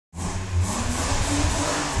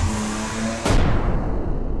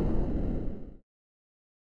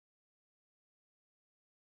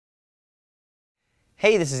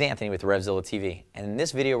Hey, this is Anthony with RevZilla TV, and in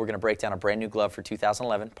this video we're going to break down a brand new glove for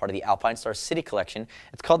 2011, part of the Alpinestars City Collection.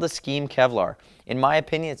 It's called the Scheme Kevlar. In my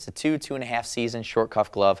opinion, it's a 2.5 season short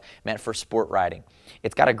cuff glove meant for sport riding.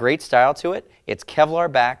 It's got a great style to it. It's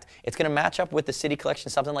Kevlar backed. It's going to match up with the City Collection,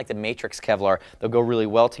 something like the Matrix Kevlar. They'll go really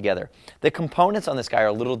well together. The components on this guy are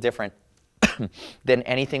a little different than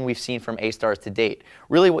anything we've seen from AStars to date.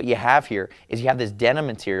 Really what you have here is you have this denim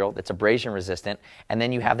material that's abrasion resistant, and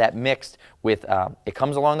then you have that mixed with, it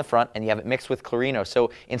comes along the front and you have it mixed with Clarino.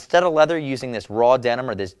 So instead of leather, using this raw denim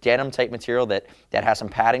or this denim type material that has some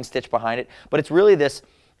padding stitched behind it, but it's really this,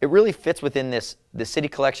 it really fits within the City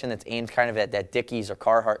Collection that's aimed kind of at that Dickies or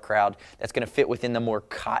Carhartt crowd that's going to fit within the more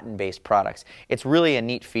cotton-based products. It's really a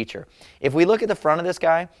neat feature. If we look at the front of this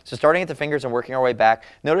guy, so starting at the fingers and working our way back,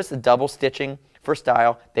 notice the double stitching for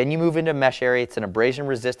style. Then you move into mesh area. It's an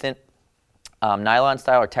abrasion-resistant nylon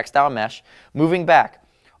style or textile mesh. Moving back,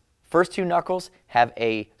 first two knuckles have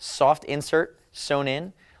a soft insert sewn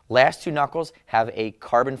in. Last two knuckles have a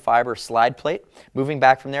carbon fiber slide plate. Moving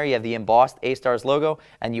back from there, you have the embossed AStars logo,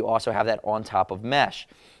 and you also have that on top of mesh.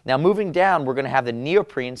 Now moving down, we're going to have the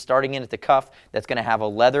neoprene starting in at the cuff that's going to have a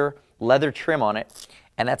leather trim on it,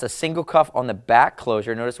 and that's a single cuff on the back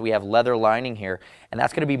closure. Notice we have leather lining here, and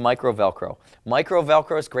that's going to be micro Velcro. Micro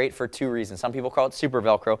Velcro is great for two reasons. Some people call it super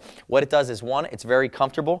Velcro. What it does is, one, it's very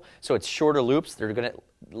comfortable, so it's shorter loops. They're going to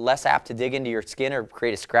less apt to dig into your skin or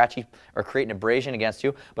create a scratchy or create an abrasion against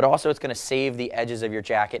you, but also it's going to save the edges of your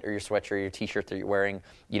jacket or your sweatshirt or your t-shirt that you're wearing,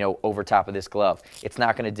 you know, over top of this glove. It's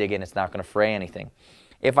not going to dig in, it's not going to fray anything.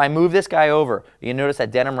 If I move this guy over, you notice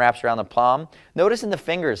that denim wraps around the palm. Notice in the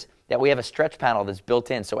fingers that we have a stretch panel that's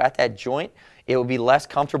built in, so at that joint it would be less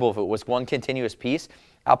comfortable if it was one continuous piece.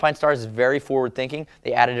 Alpinestars is very forward thinking.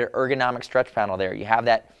 They added an ergonomic stretch panel there. You have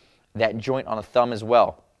that joint on the thumb as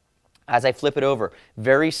well. As I flip it over,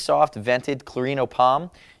 very soft vented Clarino palm.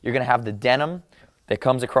 You're going to have the denim that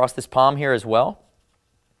comes across this palm here as well.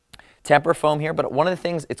 Temper foam here, but one of the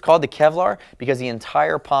things, it's called the Kevlar because the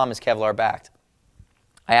entire palm is Kevlar backed.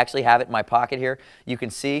 I actually have it in my pocket here. You can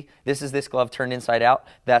see this is this glove turned inside out.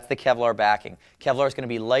 That's the Kevlar backing. Kevlar is going to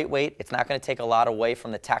be lightweight. It's not going to take a lot away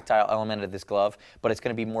from the tactile element of this glove, but it's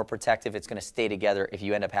going to be more protective. It's going to stay together if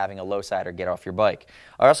you end up having a low side or get off your bike.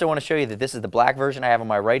 I also want to show you that this is the black version I have on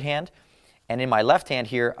my right hand. And in my left hand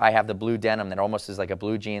here, I have the blue denim that almost is like a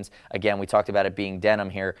blue jeans. Again, we talked about it being denim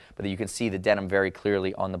here, but you can see the denim very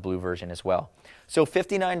clearly on the blue version as well. So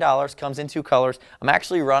 $59, comes in two colors. I'm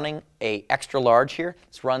actually running a extra large here.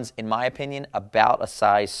 This runs, in my opinion, about a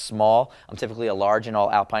size small. I'm typically a large in all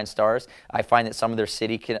Alpinestars. I find that some of their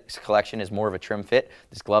City Collection is more of a trim fit.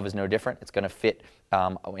 This glove is no different. It's going to fit,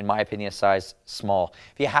 in my opinion, a size small.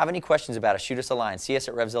 If you have any questions about it, shoot us a line. See us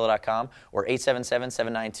at RevZilla.com or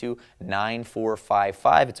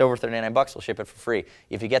 877-792-9455. It's over $39. We'll ship it for free.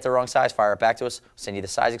 If you get the wrong size, fire it back to us. We'll send you the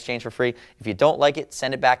size exchange for free. If you don't like it,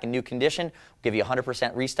 send it back in new condition. We'll give you a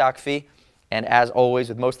 100% restock fee. And as always,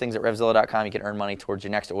 with most things at RevZilla.com, you can earn money towards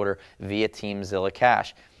your next order via Team Zilla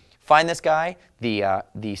Cash. Find this guy, the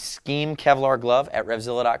Scheme Kevlar Glove, at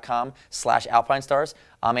RevZilla.com/Alpinestars.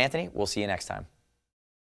 I'm Anthony. We'll see you next time.